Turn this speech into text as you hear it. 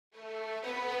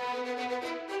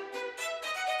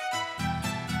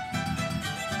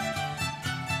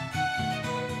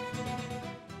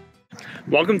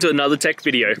Welcome to another tech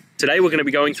video. Today we're going to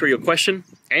be going through your question,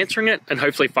 answering it, and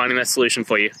hopefully finding that solution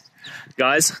for you.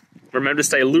 Guys, remember to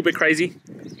stay a little bit crazy,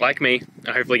 like me,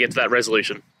 and hopefully get to that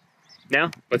resolution.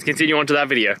 Now, let's continue on to that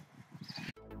video.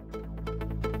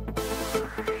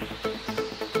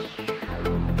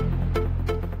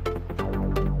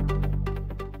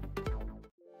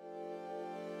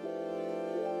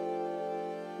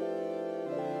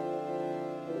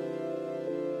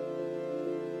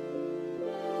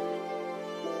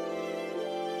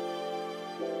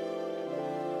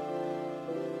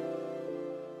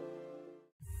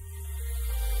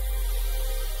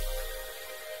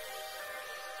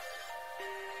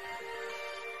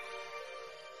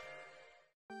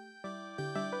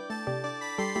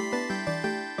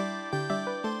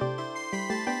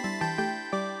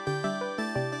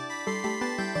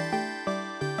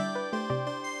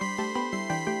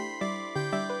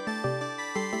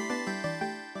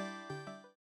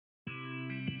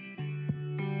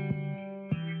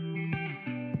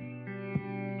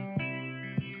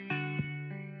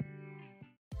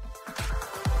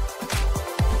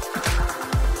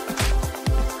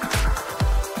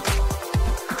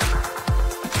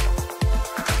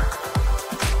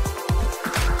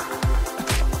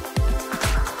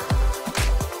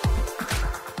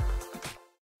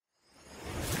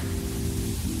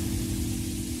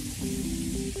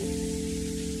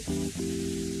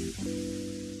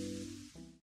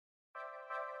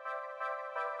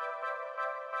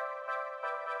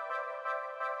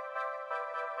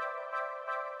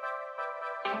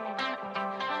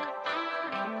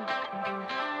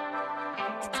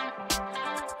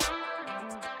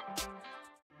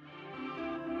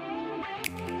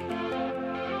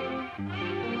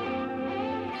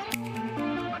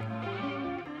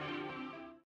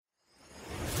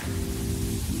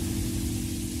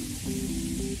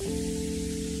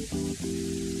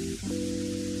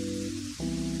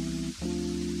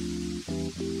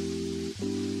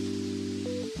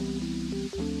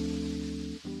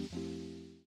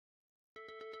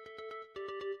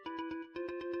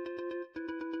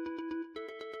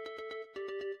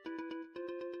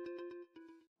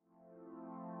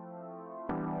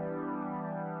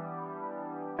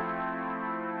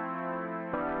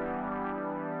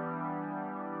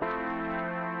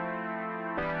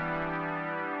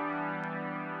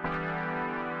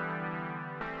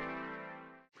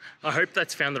 I hope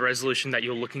that's found the resolution that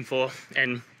you're looking for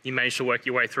and you managed to work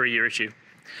your way through your issue.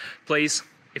 Please,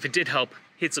 if it did help,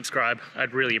 hit subscribe.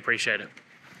 I'd really appreciate it.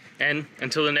 And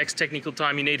until the next technical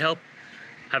time you need help,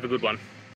 have a good one.